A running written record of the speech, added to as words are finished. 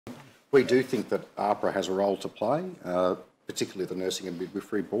We do think that AHPRA has a role to play, particularly the Nursing and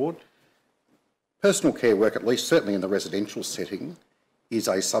Midwifery Board. Personal care work, at least certainly in the residential setting, is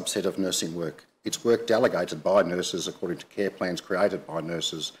a subset of nursing work. It's work delegated by nurses according to care plans created by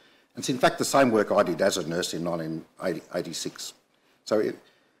nurses. It's in fact the same work I did as a nurse in 1986. So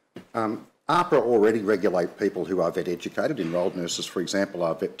AHPRA already regulate people who are vet educated. Enrolled nurses, for example,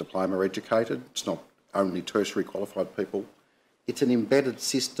 are vet diploma educated. It's not only tertiary qualified people. It's an embedded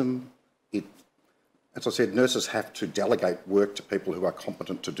system. As I said, nurses have to delegate work to people who are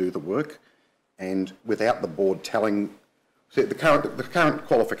competent to do the work, and without the board telling... So the current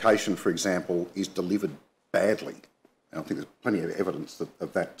qualification, for example, is delivered badly. And I think there's plenty of evidence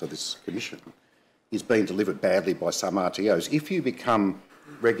of that to this commission. Is being delivered badly by some RTOs. If you become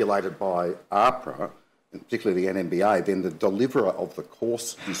regulated by AHPRA, and particularly the NMBA, then the deliverer of the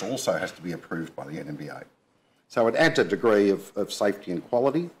course also has to be approved by the NMBA. So it adds a degree of safety and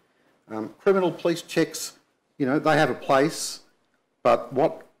quality. Criminal police checks, you know, they have a place, but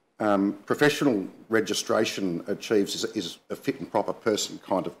what professional registration achieves is a fit and proper person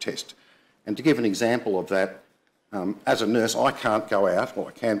kind of test. And to give an example of that, as a nurse, I can't go out, well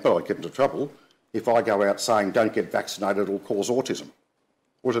I can, but I get into trouble, if I go out saying don't get vaccinated, it'll cause autism.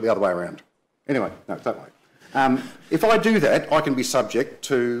 Or is it the other way around? Anyway, no, it's that way. If I do that, I can be subject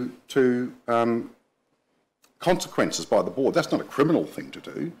to consequences by the board. That's not a criminal thing to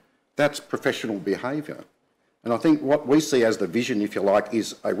do. That's professional behaviour. And I think what we see as the vision, if you like,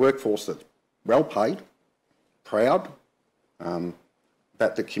 is a workforce that's well paid, proud,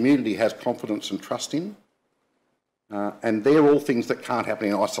 that the community has confidence and trust in, and they're all things that can't happen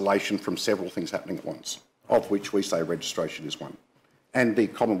in isolation from several things happening at once, of which we say registration is one. And the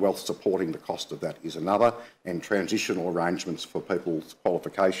Commonwealth supporting the cost of that is another, and transitional arrangements for people's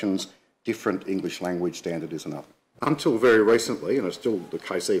qualifications, different English language standard is another. Until very recently, and it's still the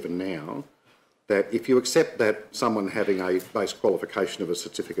case even now, that if you accept that someone having a base qualification of a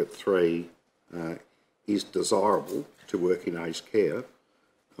Certificate 3 is desirable to work in aged care,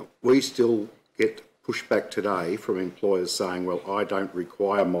 we still get pushback today from employers saying, well, I don't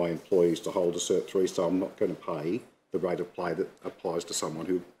require my employees to hold a Cert 3, so I'm not going to pay the rate of pay that applies to someone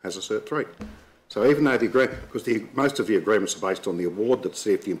who has a Cert 3. So even though because most of the agreements are based on the award that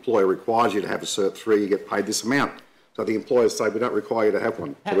see if the employer requires you to have a Cert 3, you get paid this amount. So the employers say, we don't require you to have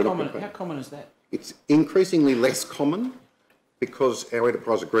one. How common is that? It's increasingly less common because our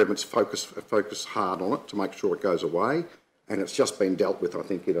enterprise agreements focus hard on it to make sure it goes away, and it's just been dealt with, I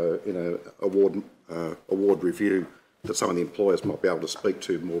think, in a award review that some of the employers might be able to speak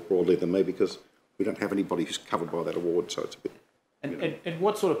to more broadly than me, because we don't have anybody who's covered by that award, so it's a bit... And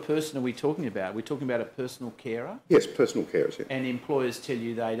what sort of person are we talking about? Are we talking about a personal carer? Yes, personal carers, yeah. And employers tell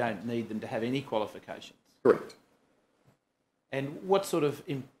you they don't need them to have any qualifications? Correct. And what sort of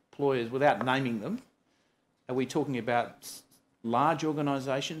employers, without naming them, are we talking about large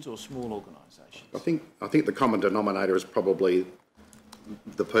organisations or small organisations? I think the common denominator is probably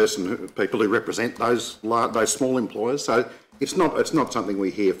the people who represent those small employers. So it's not something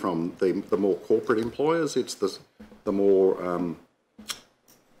we hear from the more corporate employers. It's the more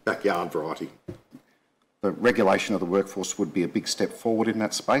backyard variety. The regulation of the workforce would be a big step forward in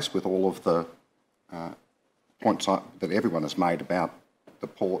that space, with all of the points that everyone has made about the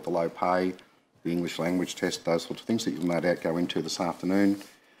poor, the low pay, the English language test, those sorts of things that you'll no doubt go into this afternoon.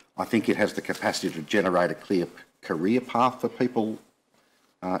 I think it has the capacity to generate a clear career path for people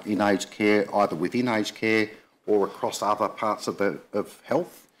in aged care, either within aged care or across other parts of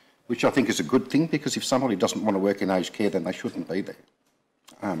health, which I think is a good thing, because if somebody doesn't want to work in aged care, then they shouldn't be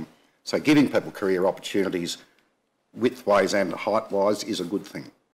there. So giving people career opportunities width-wise and height-wise is a good thing.